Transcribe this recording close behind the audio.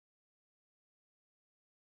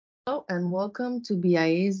Hello and welcome to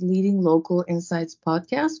BIA's Leading Local Insights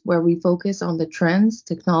podcast, where we focus on the trends,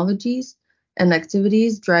 technologies, and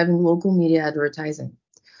activities driving local media advertising.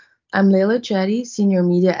 I'm Leyla Chatti, Senior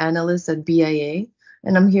Media Analyst at BIA,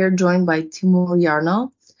 and I'm here joined by Timur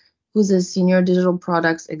Yarnall, who's a Senior Digital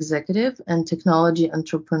Products Executive and Technology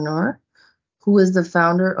Entrepreneur, who is the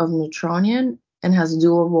founder of Neutronian and has a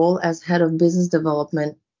dual role as Head of Business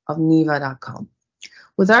Development of Niva.com.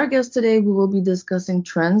 With our guest today, we will be discussing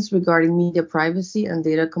trends regarding media privacy and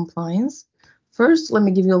data compliance. First, let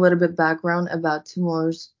me give you a little bit background about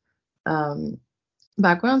Timur's um,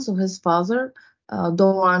 background. So his father,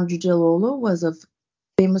 Doğan Cüceloğlu, was a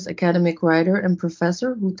famous academic writer and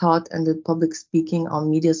professor who taught and did public speaking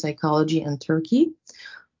on media psychology in Turkey.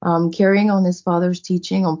 Carrying on his father's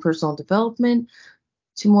teaching on personal development,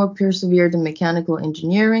 Timur persevered in mechanical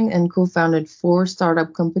engineering and co-founded four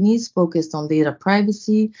startup companies focused on data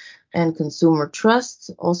privacy and consumer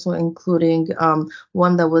trust, also including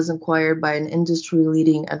one that was acquired by an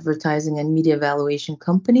industry-leading advertising and media evaluation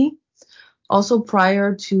company. Also,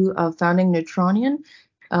 prior to founding Neutronian,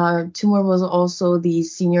 Timur was also the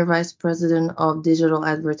senior vice president of digital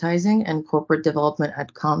advertising and corporate development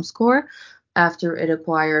at ComScore after it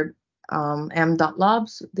acquired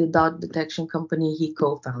MdotLabs, the dot detection company he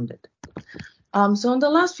co-founded. So in the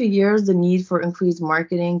last few years, the need for increased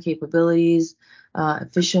marketing capabilities,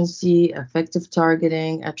 efficiency, effective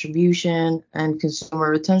targeting, attribution, and consumer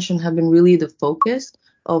retention have been really the focus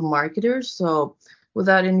of marketers. So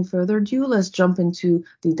without any further ado, let's jump into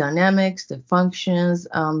the dynamics, the functions,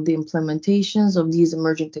 the implementations of these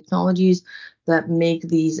emerging technologies that make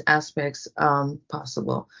these aspects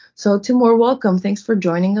possible. So Timur, welcome. Thanks for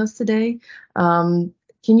joining us today. Can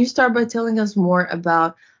you start by telling us more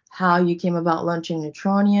about how you came about launching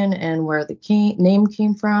Neutronian and where the name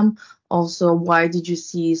came from? Also, why did you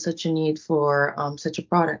see such a need for such a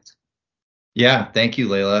product? Yeah, thank you,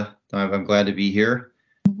 Layla. I'm glad to be here.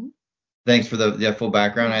 Mhm. Thanks for the full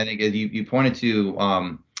background. I think as you pointed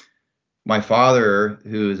to my father,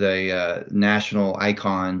 who is a national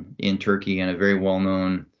icon in Turkey and a very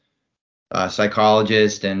well-known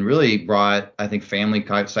psychologist, and really brought, I think, family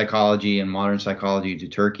psychology and modern psychology to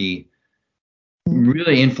Turkey.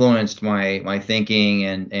 Really influenced my thinking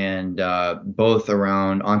and both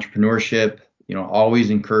around entrepreneurship.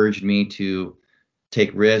 Always encouraged me to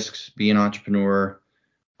take risks, be an entrepreneur.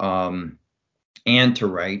 And to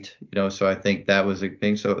write, so I think that was a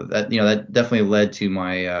thing. So that definitely led to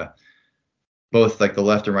my both like the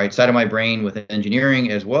left and right side of my brain with engineering,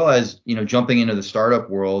 as well as, jumping into the startup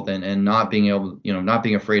world and not being able, not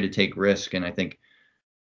being afraid to take risk. And I think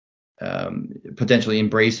potentially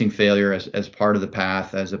embracing failure as part of the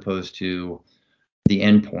path as opposed to the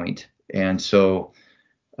end point. And so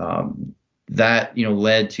that,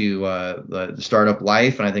 led to the startup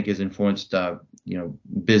life, and I think has influenced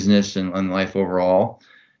business and life overall.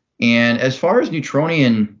 And as far as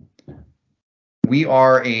Neutronian, we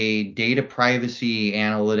are a data privacy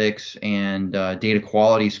analytics and data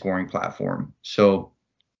quality scoring platform. So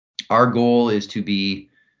our goal is to be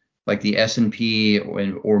like the S&P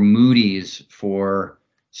or Moody's for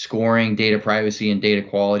scoring data privacy and data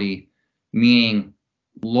quality, meaning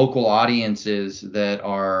local audiences that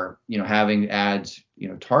are, having ads,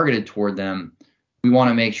 targeted toward them. We want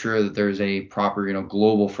to make sure that there's a proper,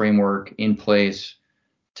 global framework in place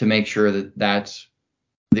to make sure that that's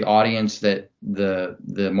the audience that the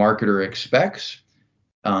marketer expects,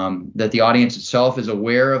 that the audience itself is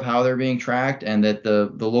aware of how they're being tracked, and that the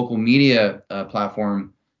local media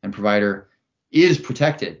platform and provider is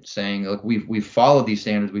protected, saying, look, we've followed these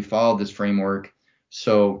standards, we followed this framework,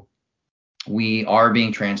 so we are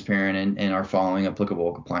being transparent and are following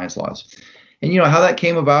applicable compliance laws. And how that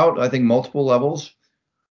came about, I think multiple levels.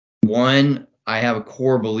 One, I have a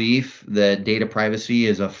core belief that data privacy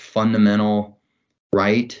is a fundamental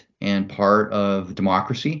right and part of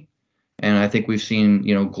democracy. And I think we've seen,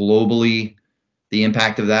 globally the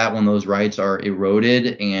impact of that when those rights are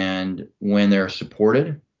eroded and when they're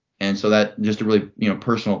supported. And so that just a really,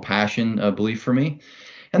 personal passion belief for me.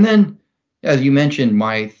 And then, as you mentioned,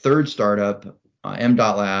 my third startup,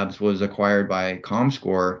 MdotLabs, was acquired by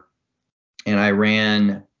ComScore, and I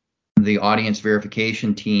ran the audience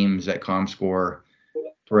verification teams at ComScore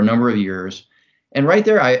for a number of years. And right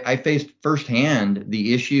there, I faced firsthand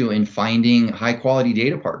the issue in finding high quality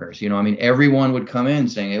data partners. Everyone would come in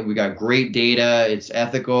saying, hey, we got great data, it's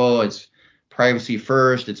ethical, it's privacy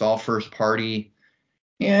first, it's all first party.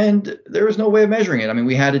 And there was no way of measuring it.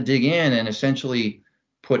 We had to dig in and essentially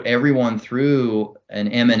put everyone through an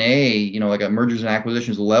M&A, like a mergers and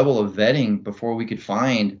acquisitions level of vetting before we could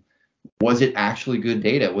find was it actually good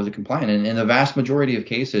data? Was it compliant? And in the vast majority of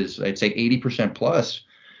cases, I'd say 80% plus,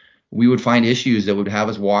 we would find issues that would have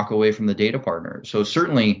us walk away from the data partner. So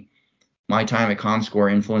certainly my time at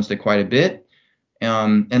ComScore influenced it quite a bit.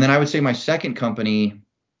 And then I would say my second company,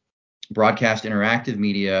 Broadcast Interactive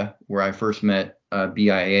Media, where I first met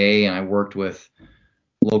BIA, and I worked with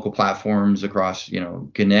local platforms across,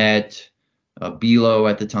 Gannett, Belo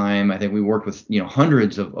at the time. I think we worked with,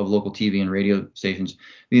 hundreds of local TV and radio stations.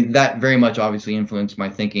 I mean, that very much obviously influenced my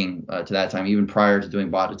thinking to that time, even prior to doing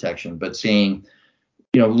bot detection. But seeing,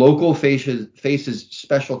 local faces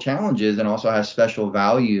special challenges and also has special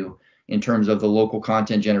value in terms of the local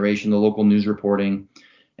content generation, the local news reporting.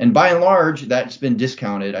 And by and large, that's been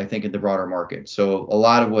discounted, I think, in the broader market. So a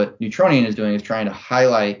lot of what Neutronian is doing is trying to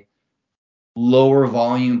highlight lower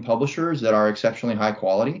volume publishers that are exceptionally high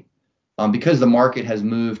quality, because the market has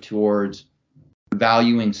moved towards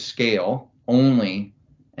valuing scale only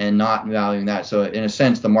and not valuing that. So in a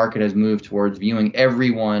sense, the market has moved towards viewing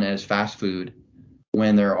everyone as fast food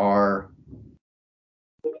when there are,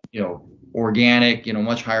 organic,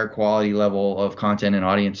 much higher quality level of content and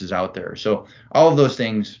audiences out there. So all of those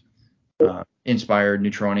things inspired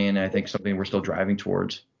Neutronian, and I think something we're still driving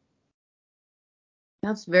towards.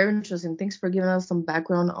 That's very interesting. Thanks for giving us some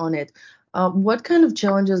background on it. What kind of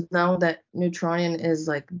challenges, now that Neutronian is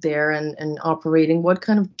like there and operating, what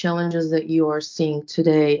kind of challenges that you are seeing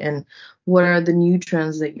today, and what are the new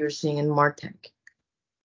trends that you're seeing in Martech?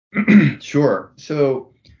 Sure.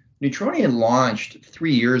 So Neutronian launched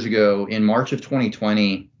 3 years ago in March of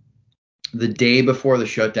 2020, the day before the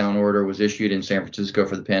shutdown order was issued in San Francisco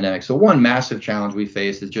for the pandemic. So one massive challenge we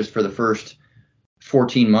faced is just for the first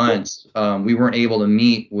 14 months, we weren't able to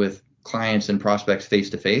meet with clients and prospects face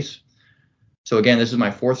to face. So again, this is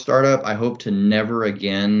my fourth startup. I hope to never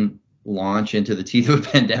again launch into the teeth of a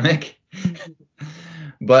pandemic.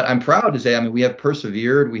 But I'm proud to say, we have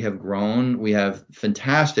persevered, we have grown, we have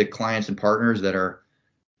fantastic clients and partners that are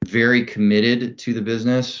very committed to the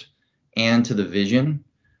business and to the vision.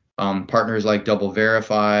 Partners like Double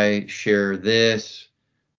Verify, Share This,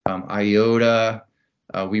 IOTA.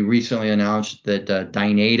 We recently announced that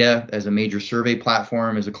Dynata, as a major survey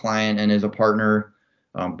platform, is a client and is a partner.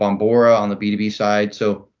 Bombora on the B2B side.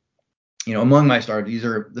 So, among my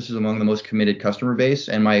startups, this is among the most committed customer base.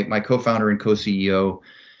 And my co-founder and co-CEO,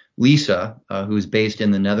 Leyla, who is based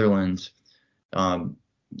in the Netherlands,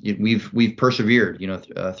 we've persevered,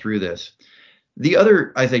 through this. The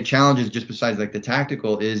other, I think, challenges, just besides like the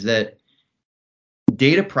tactical, is that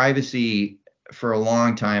data privacy for a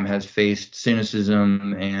long time has faced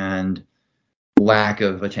cynicism and lack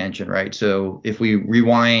of attention, right? So if we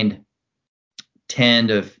rewind 10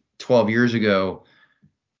 to 12 years ago,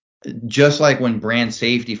 just like when brand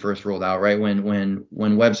safety first rolled out, right? When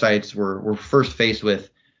websites were first faced with,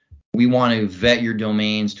 we want to vet your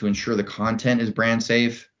domains to ensure the content is brand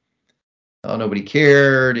safe. Nobody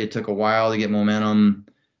cared. It took a while to get momentum.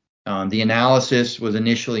 The analysis was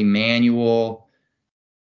initially manual.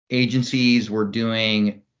 Agencies were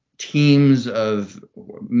doing teams of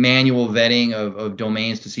manual vetting of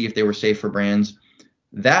domains to see if they were safe for brands.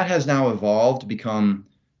 That has now evolved to become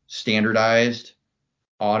standardized,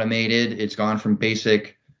 automated. It's gone from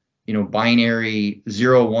basic, binary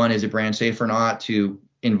 0-1, is it brand safe or not, to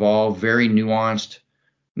involve very nuanced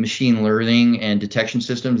machine learning and detection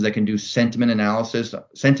systems that can do sentiment analysis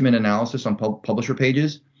on publisher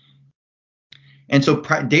pages. And so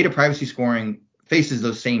data privacy scoring faces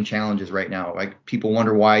those same challenges right now. Like, people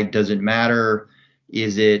wonder, why does it matter?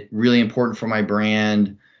 Is it really important for my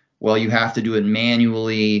brand? Well, you have to do it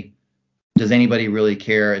manually. Does anybody really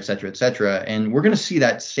care, et cetera, et cetera? And we're going to see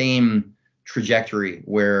that same trajectory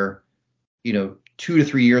where, 2 to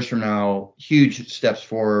 3 years from now, huge steps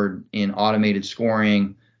forward in automated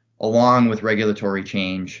scoring, along with regulatory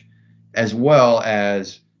change, as well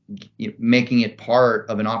as making it part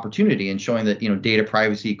of an opportunity and showing that, data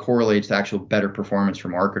privacy correlates to actual better performance for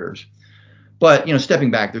marketers. But,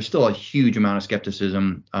 stepping back, there's still a huge amount of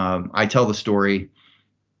skepticism. I tell the story,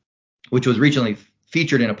 which was recently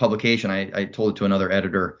featured in a publication. I told it to another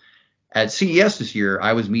editor. At CES this year,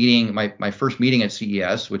 I was meeting my first meeting at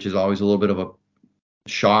CES, which is always a little bit of a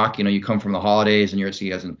shock. You come from the holidays and you're at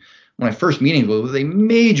CES. And my first meeting was with a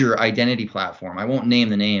major identity platform. I won't name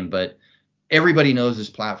the name, but everybody knows this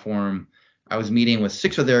platform. I was meeting with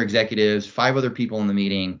 6 of their executives, 5 other people in the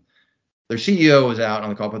meeting. Their CEO was out on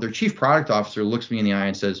the call, but their chief product officer looks me in the eye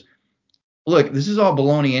and says, "Look, this is all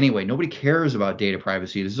baloney anyway. Nobody cares about data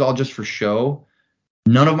privacy. This is all just for show.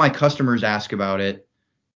 None of my customers ask about it,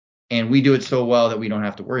 and we do it so well that we don't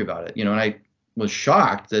have to worry about it." And I was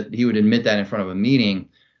shocked that he would admit that in front of a meeting.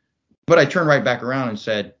 But I turned right back around and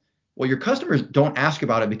said, Well, your customers don't ask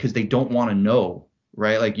about it because they don't want to know,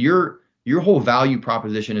 right? Like your whole value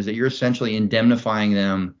proposition is that you're essentially indemnifying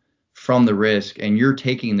them from the risk, and you're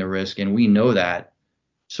taking the risk, and we know that.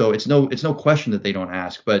 So it's no question that they don't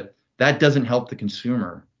ask, but that doesn't help the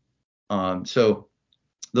consumer. So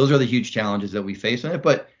those are the huge challenges that we face in it.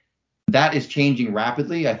 But that is changing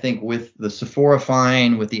rapidly. I think with the Sephora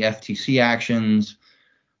fine, with the FTC actions,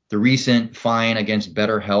 the recent fine against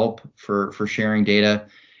BetterHelp for sharing data,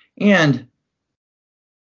 and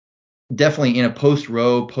definitely in a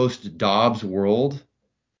post-Roe, post-Dobbs world,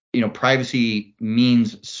 privacy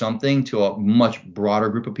means something to a much broader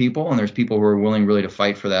group of people, and there's people who are willing really to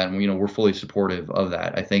fight for that, and we're fully supportive of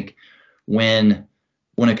that. I think when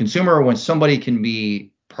a consumer or when somebody can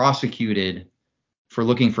be prosecuted for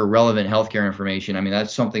looking for relevant healthcare information, I mean,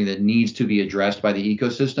 that's something that needs to be addressed by the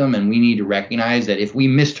ecosystem, and we need to recognize that if we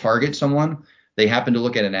mistarget someone, they happen to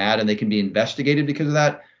look at an ad and they can be investigated because of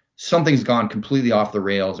that, something's gone completely off the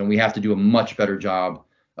rails, and we have to do a much better job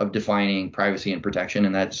of defining privacy and protection,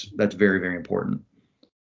 and that's very, very important.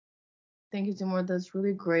 Thank you, Timur. That's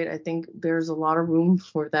really great. I think there's a lot of room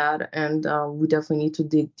for that, and we definitely need to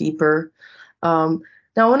dig deeper. Now,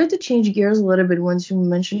 I wanted to change gears a little bit once you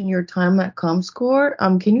mentioned your time at ComScore.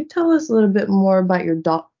 Can you tell us a little bit more about your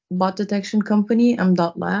bot detection company,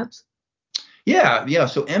 MdotLabs? Yeah.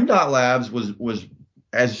 So MdotLabs was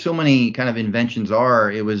as so many kind of inventions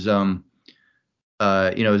are. It was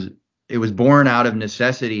it was born out of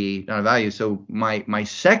necessity, not of value. So my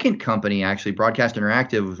second company, actually, Broadcast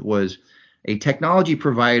Interactive, was a technology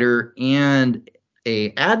provider and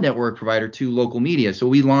a ad network provider to local media. So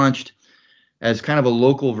we launched as kind of a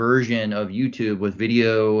local version of YouTube with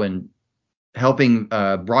video and helping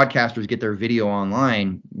broadcasters get their video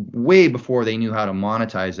online way before they knew how to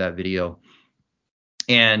monetize that video.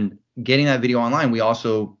 And getting that video online, we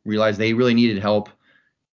also realized they really needed help.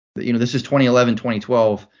 This is 2011,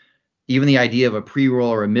 2012. Even the idea of a pre-roll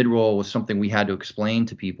or a mid-roll was something we had to explain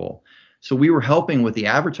to people. So we were helping with the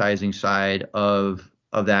advertising side of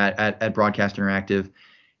that at Broadcast Interactive,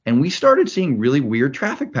 and we started seeing really weird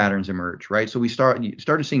traffic patterns emerge, right? So we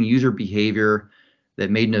started seeing user behavior that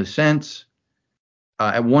made no sense.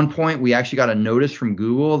 At one point, we actually got a notice from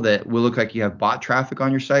Google that will look like you have bot traffic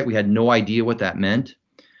on your site. We had no idea what that meant.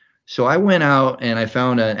 So I went out and I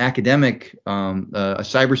found an academic, a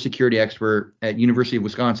cybersecurity expert at University of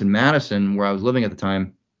Wisconsin-Madison, where I was living at the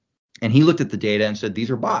time, and he looked at the data and said, "These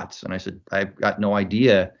are bots." And I said, "I've got no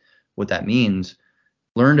idea what that means."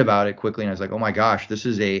 Learned about it quickly, and I was like, "Oh my gosh, this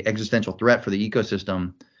is a existential threat for the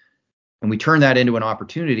ecosystem." And we turned that into an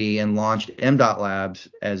opportunity and launched MdotLabs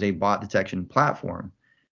as a bot detection platform.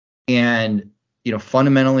 And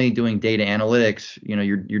fundamentally doing data analytics,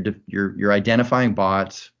 you're identifying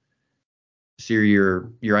bots. So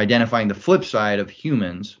you're identifying the flip side of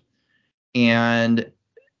humans, and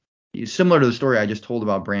similar to the story I just told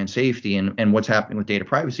about brand safety and what's happening with data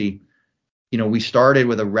privacy. We started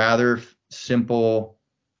with a rather simple,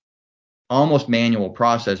 almost manual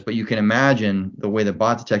process, but you can imagine the way that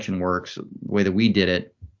bot detection works, the way that we did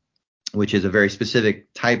it, which is a very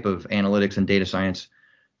specific type of analytics and data science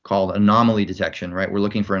called anomaly detection, right? We're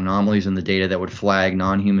looking for anomalies in the data that would flag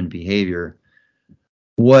non-human behavior.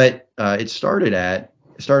 What it started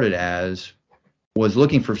as was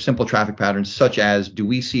looking for simple traffic patterns, such as, do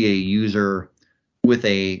we see a user with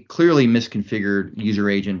a clearly misconfigured user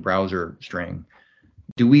agent browser string?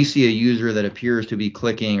 Do we see a user that appears to be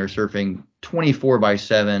clicking or surfing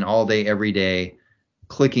 24/7 all day, every day,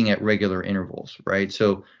 clicking at regular intervals, right?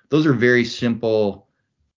 So those are very simple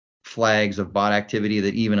flags of bot activity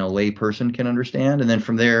that even a lay person can understand. And then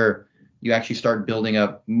from there, you actually start building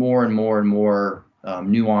up more and more and more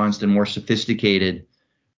nuanced and more sophisticated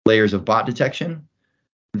layers of bot detection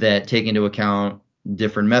that take into account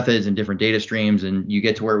different methods and different data streams. And you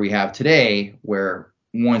get to where we have today, where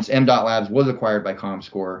once MdotLabs was acquired by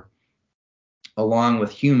ComScore, along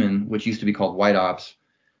with Human, which used to be called White Ops,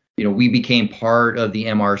 we became part of the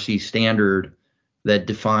MRC standard that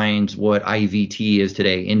defines what IVT is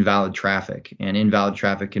today, invalid traffic. And invalid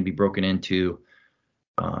traffic can be broken into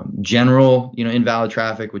general, invalid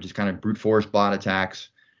traffic, which is kind of brute force bot attacks,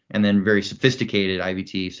 and then very sophisticated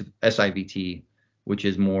IVT, SIVT, which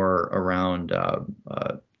is more around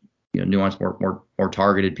nuanced, more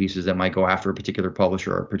targeted pieces that might go after a particular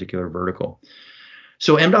publisher or a particular vertical.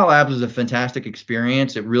 So MdotLabs was a fantastic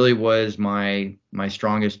experience. It really was my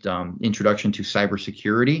strongest introduction to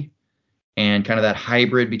cybersecurity and kind of that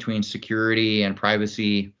hybrid between security and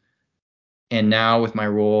privacy. And now with my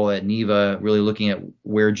role at Neva, really looking at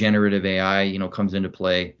where generative AI, comes into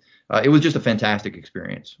play. It was just a fantastic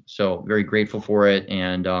experience. So very grateful for it.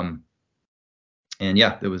 And And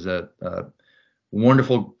yeah, there was a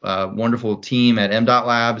wonderful team at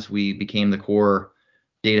MdotLabs. We became the core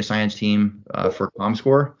data science team for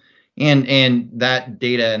ComScore. And that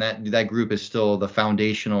data and that group is still the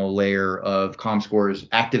foundational layer of ComScore's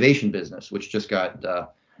activation business, which just got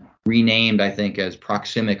renamed, I think, as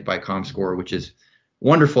Proximic by ComScore, which is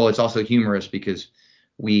wonderful. It's also humorous because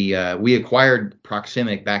we acquired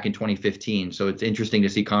Proximic back in 2015. So it's interesting to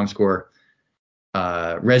see ComScore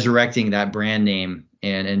resurrecting that brand name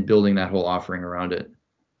and building that whole offering around it.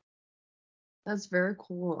 That's very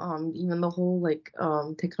cool. Even the whole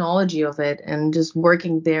technology of it and just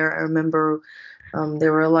working there. I remember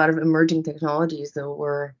there were a lot of emerging technologies that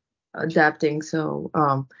were adapting. So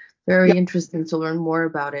very interesting to learn more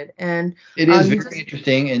about it. And it is you very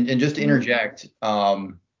interesting. And just to interject,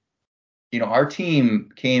 our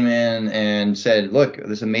team came in and said, look,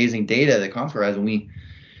 this amazing data that ComScore has, and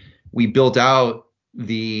we built out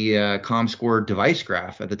the ComScore device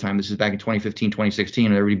graph at the time. This is back in 2015, 2016,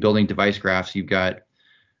 and everybody building device graphs. You've got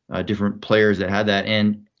different players that had that.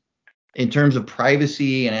 And in terms of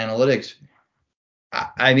privacy and analytics,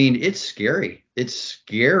 I mean, it's scary. It's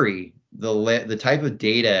scary, the type of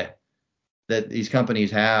data that these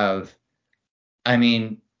companies have. I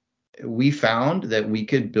mean, we found that we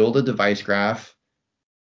could build a device graph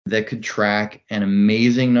that could track an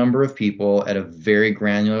amazing number of people at a very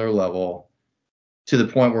granular level, to the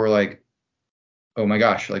point where we're like, oh my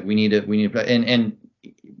gosh, like we need to, and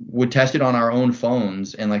would test it on our own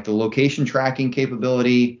phones, and like the location tracking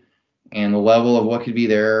capability and the level of what could be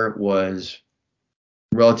there was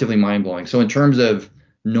relatively mind blowing. So in terms of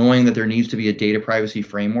knowing that there needs to be a data privacy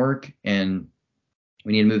framework and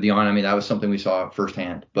we need to move beyond, I mean, that was something we saw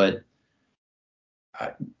firsthand, but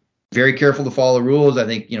very careful to follow the rules. I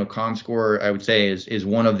think, ComScore, I would say, is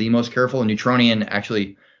one of the most careful. And Neutronian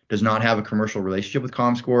actually does not have a commercial relationship with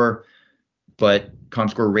ComScore, but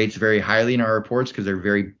ComScore rates very highly in our reports because they're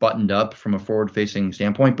very buttoned up from a forward-facing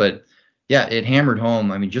standpoint. But yeah, it hammered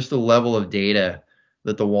home. I mean, just the level of data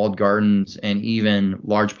that the walled gardens and even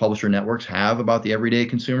large publisher networks have about the everyday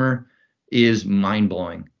consumer is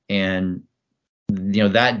mind-blowing. And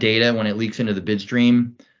that data, when it leaks into the bid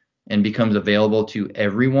stream and becomes available to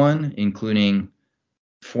everyone, including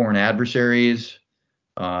foreign adversaries,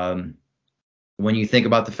 when you think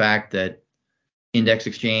about the fact that Index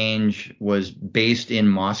Exchange was based in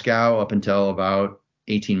Moscow up until about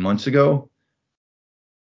 18 months ago,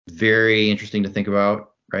 very interesting to think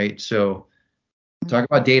about, right? So talk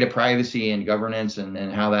about data privacy and governance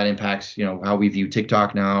and how that impacts, how we view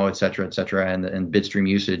TikTok now, et cetera, and bitstream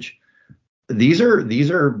usage. These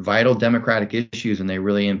are vital democratic issues, and they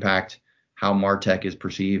really impact how Martech is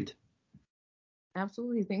perceived.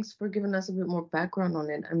 Absolutely. Thanks for giving us a bit more background on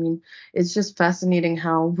it. I mean, it's just fascinating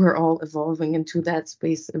how we're all evolving into that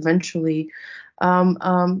space eventually.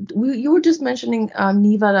 You were just mentioning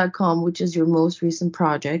Niva.com, which is your most recent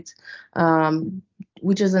project,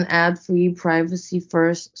 which is an ad-free,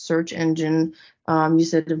 privacy-first search engine. You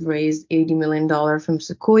said it raised $80 million from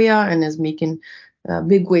Sequoia and is making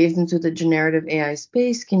big waves into the generative AI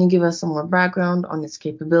space. Can you give us some more background on its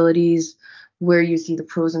capabilities, where you see the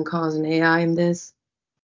pros and cons in AI in this?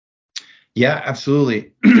 Yeah,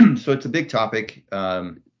 absolutely. So it's a big topic.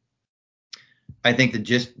 I think the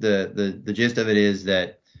gist of it is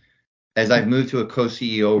that as I've moved to a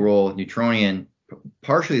co-CEO role at Neutronian,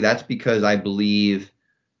 partially that's because I believe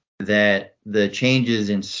that the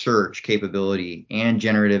changes in search capability and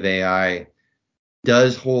generative AI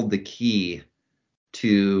does hold the key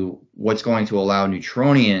to what's going to allow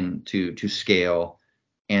Neutronian to scale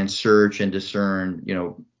and search and discern,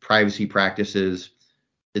 privacy practices,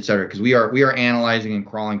 et cetera. Because we are analyzing and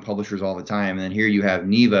crawling publishers all the time. And then here you have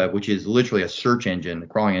Niva, which is literally a search engine, a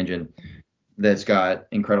crawling engine that's got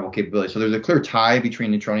incredible capability. So there's a clear tie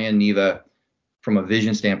between Neutronian and Niva from a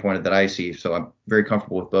vision standpoint that I see. So I'm very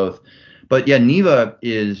comfortable with both. But yeah, Niva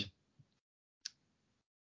is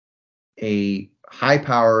a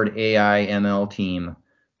high-powered AI ML team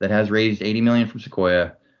that has raised $80 million from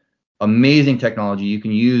Sequoia. Amazing technology. You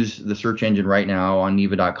can use the search engine right now on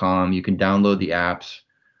Niva.com. You can download the apps,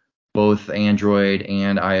 both Android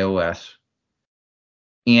and iOS.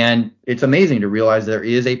 And it's amazing to realize there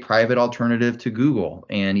is a private alternative to Google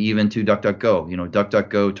and even to DuckDuckGo.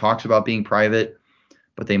 DuckDuckGo talks about being private,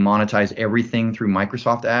 but they monetize everything through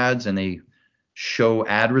Microsoft ads, and they show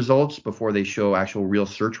ad results before they show actual real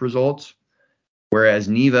search results. Whereas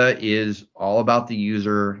Niva is all about the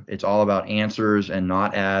user. It's all about answers and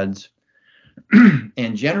not ads.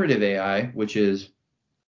 And generative AI, which is,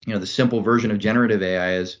 the simple version of generative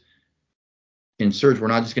AI, is in search, we're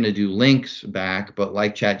not just going to do links back, but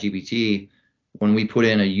like ChatGPT, when we put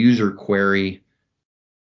in a user query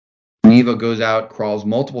Neva goes out, crawls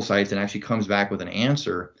multiple sites, and actually comes back with an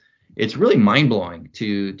answer. It's really mind-blowing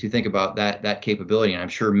to think about that capability. And I'm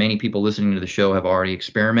sure many people listening to the show have already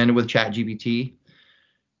experimented with ChatGPT.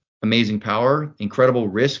 Amazing power, incredible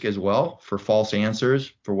risk as well for false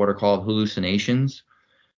answers, for what are called hallucinations,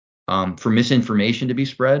 for misinformation to be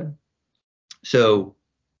spread. So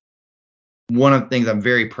one of the things I'm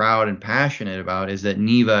very proud and passionate about is that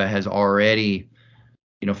Neva has already,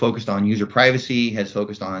 focused on user privacy, has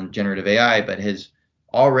focused on generative AI, but has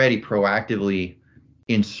already proactively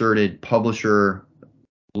inserted publisher,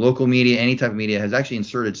 local media, any type of media, has actually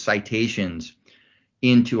inserted citations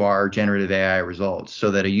into our generative AI results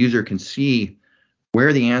so that a user can see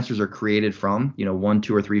where the answers are created from, 1,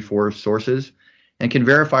 2, or 3, 4 sources, and can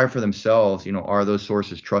verify for themselves, are those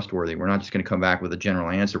sources trustworthy? We're not just going to come back with a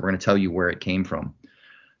general answer. We're going to tell you where it came from.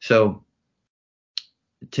 So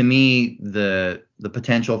to me, the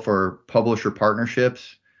potential for publisher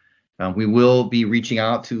partnerships, we will be reaching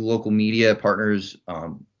out to local media partners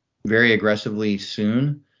very aggressively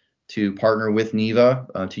soon to partner with Neva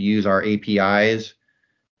to use our APIs.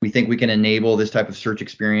 We think we can enable this type of search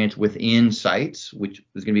experience within sites, which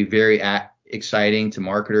is going to be very exciting to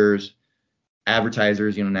marketers,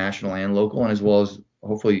 advertisers, national and local, and as well as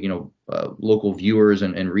hopefully, local viewers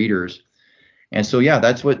and readers. And so, yeah,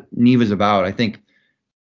 that's what Neva is about. I think,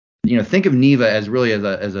 think of Neva as really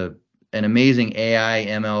as an amazing AI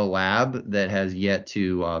ML lab that has yet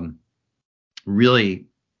to really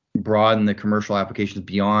broaden the commercial applications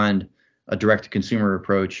beyond a direct-to-consumer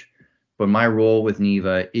approach. But my role with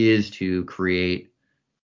Neva is to create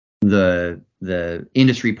the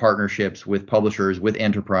industry partnerships with publishers, with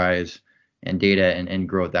enterprise and data, and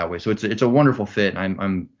grow it that way. So it's a wonderful fit.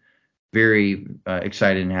 I'm very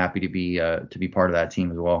excited and happy to be part of that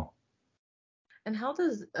team as well. And how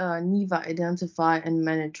does Neva identify and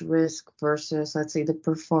manage risk versus, let's say, the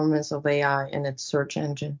performance of AI in its search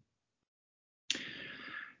engine?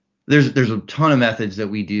 There's a ton of methods that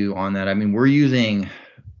we do on that. I mean, we're using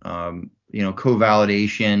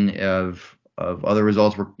co-validation of other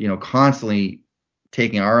results. We're constantly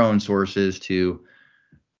taking our own sources to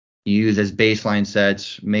use as baseline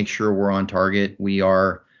sets, make sure we're on target. We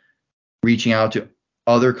are reaching out to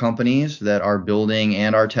other companies that are building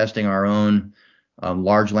and are testing our own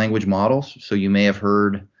large language models. So you may have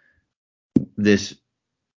heard this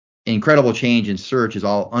incredible change in search is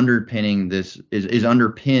all underpinning this is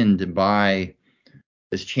underpinned by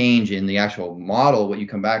this change in the actual model. What you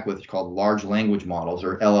come back with is called large language models,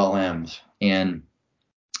 or LLMs. And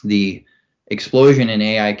the explosion in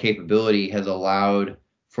AI capability has allowed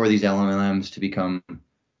for these LLMs to become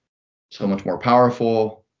so much more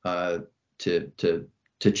powerful, to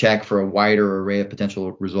check for a wider array of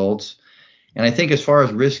potential results. And I think as far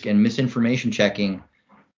as risk and misinformation checking,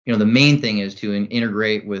 the main thing is to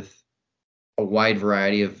integrate with a wide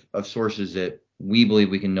variety of sources that we believe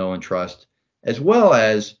we can know and trust, as well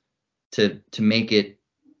as to make it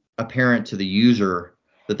apparent to the user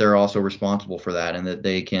that they're also responsible for that and that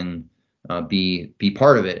they can be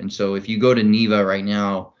part of it. And so if you go to Neva right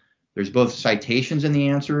now, there's both citations in the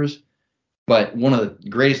answers, but one of the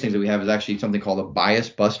greatest things that we have is actually something called a bias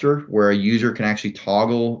buster, where a user can actually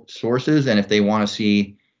toggle sources. And if they want to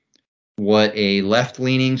see what a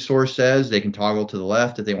left-leaning source says, they can toggle to the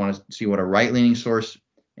left. If they want to see what a right-leaning source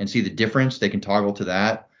and see the difference, they can toggle to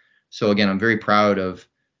that. So again, I'm very proud of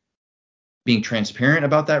being transparent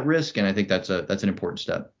about that risk, and I think that's an important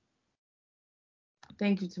step.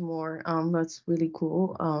 Thank you, Timur. That's really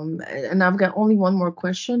cool. And I've got only one more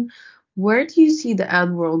question. Where do you see the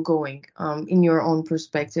ad world going, in your own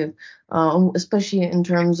perspective, especially in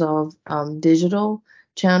terms of digital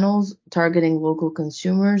channels targeting local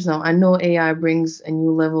consumers? Now, I know AI brings a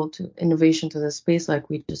new level to innovation to the space, like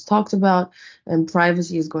we just talked about, and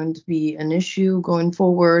privacy is going to be an issue going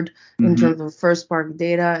forward in terms of first-party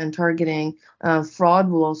data and targeting. Fraud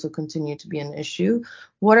will also continue to be an issue.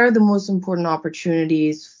 What are the most important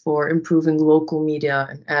opportunities for improving local media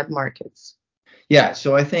and ad markets? Yeah,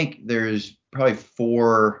 so I think there's probably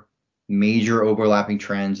 4 major overlapping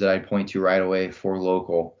trends that I'd point to right away for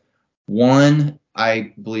local. One,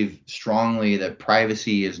 I believe strongly that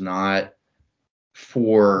privacy is not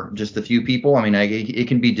for just a few people. I mean, it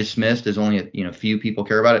can be dismissed as only a few people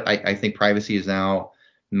care about it. I think privacy is now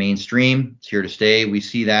mainstream. It's here to stay. We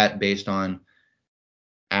see that based on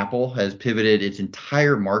Apple has pivoted its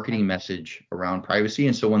entire marketing message around privacy.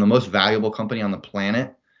 And so when the most valuable company on the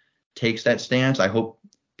planet takes that stance, I hope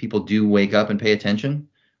people do wake up and pay attention.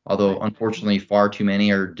 Although, unfortunately, far too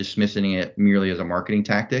many are dismissing it merely as a marketing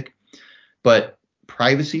tactic. But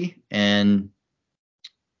privacy and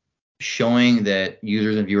showing that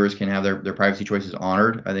users and viewers can have their privacy choices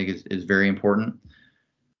honored, I think is very important.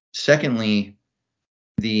 Secondly,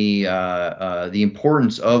 the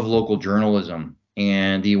importance of local journalism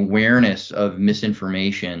and the awareness of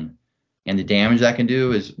misinformation and the damage that can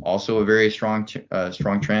do is also a very strong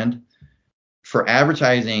trend. For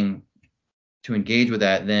advertising to engage with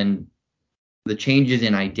that, then the changes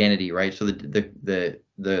in identity, right? So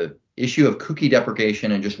the issue of cookie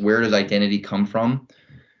deprecation and just where does identity come from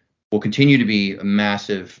will continue to be a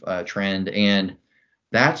massive trend, and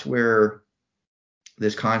that's where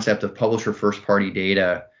this concept of publisher first party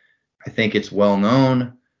data, I think it's well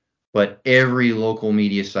known, but every local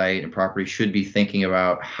media site and property should be thinking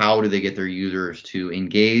about how do they get their users to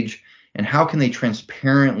engage and how can they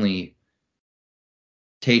transparently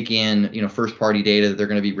take in, first party data that they're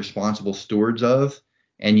going to be responsible stewards of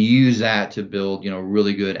and use that to build,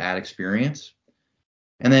 really good ad experience.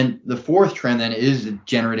 And then the fourth trend then is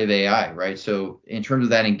generative AI, right? So in terms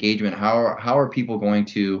of that engagement, how are people going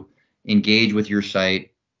to engage with your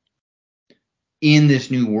site in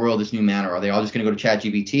this new world, this new manner? Are they all just going to go to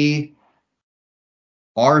ChatGPT?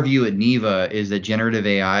 Our view at Neva is that generative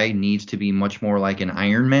AI needs to be much more like an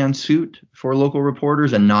Iron Man suit for local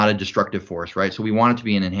reporters and not a destructive force, right? So we want it to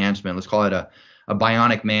be an enhancement. Let's call it a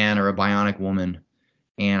bionic man or a bionic woman.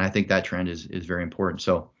 And I think that trend is very important.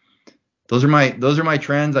 So those are my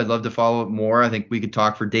trends. I'd love to follow up more. I think we could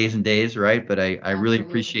talk for days and days, right? But I really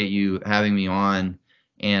appreciate you having me on.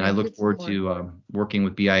 And I look forward to working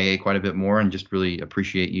with BIA quite a bit more and just really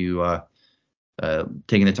appreciate you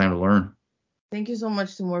taking the time to learn. Thank you so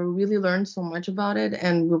much, Timur. We really learned so much about it,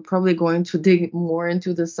 and we're probably going to dig more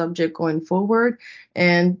into the subject going forward.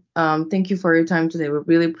 And thank you for your time today. We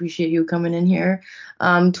really appreciate you coming in here.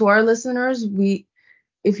 To our listeners,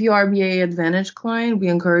 if you are BA Advantage client, we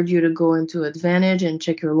encourage you to go into Advantage and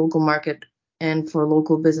check your local market and for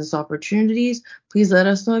local business opportunities. Please let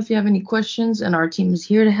us know if you have any questions, and our team is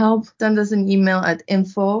here to help. Send us an email at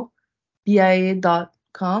info@bia.com,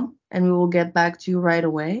 and we will get back to you right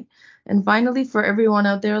away. And finally, for everyone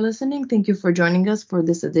out there listening, thank you for joining us for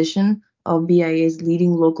this edition of BIA's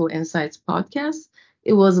Leading Local Insights podcast.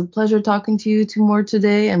 It was a pleasure talking to you Timur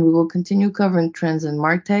today, and we will continue covering trends in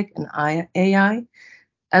Martech and AI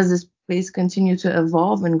as this space continues to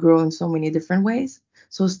evolve and grow in so many different ways.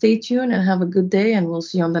 So stay tuned and have a good day, and we'll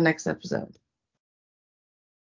see you on the next episode.